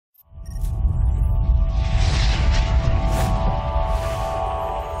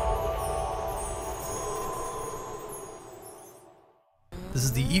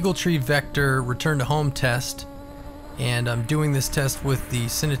the Eagle Tree Vector return to home test, and I'm doing this test with the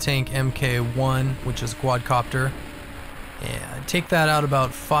Cinetank MK1, which is a quadcopter. And I take that out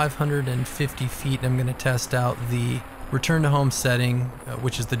about 550 feet, and I'm going to test out the return to home setting,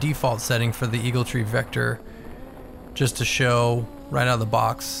 which is the default setting for the Eagle Tree Vector, just to show right out of the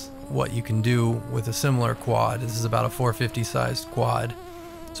box what you can do with a similar quad. This is about a 450 sized quad.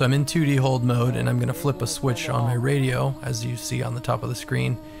 So I'm in 2D hold mode, and I'm going to flip a switch on my radio, as you see on the top of the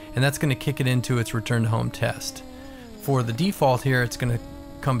screen, and that's going to kick it into its return to home test. For the default here, it's going to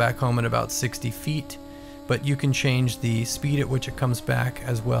come back home at about 60 feet, but you can change the speed at which it comes back,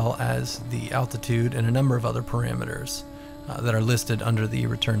 as well as the altitude and a number of other parameters that are listed under the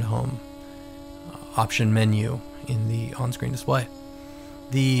return to home option menu in the on-screen display.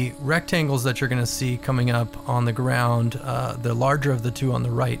 The rectangles that you're going to see coming up on the ground, the larger of the two on the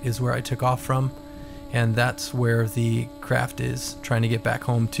right is where I took off from, and that's where the craft is trying to get back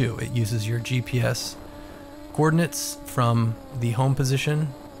home to. It uses your GPS coordinates from the home position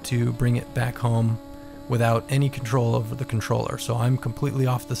to bring it back home without any control over the controller. So I'm completely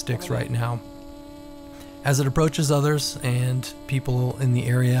off the sticks right now. As it approaches others and people in the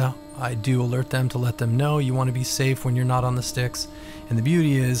area, I do alert them to let them know you want to be safe when you're not on the sticks. And the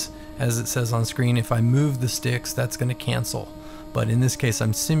beauty is, as it says on screen, if I move the sticks, that's going to cancel. But in this case,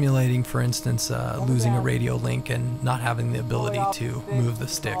 I'm simulating, for instance, losing a radio link and not having the ability to move the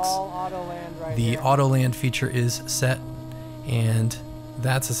sticks. The auto land feature is set, and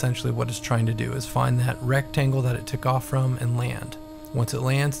that's essentially what it's trying to do, is find that rectangle that it took off from and land. Once it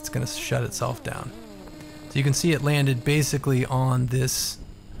lands, it's going to shut itself down. So you can see it landed basically on this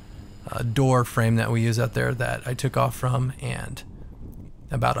door frame that we use out there that I took off from, and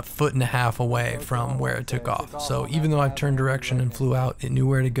about 1.5 feet away from where it took off. So even though I've turned direction and flew out, it knew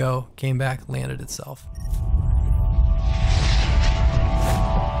where to go, came back, landed itself.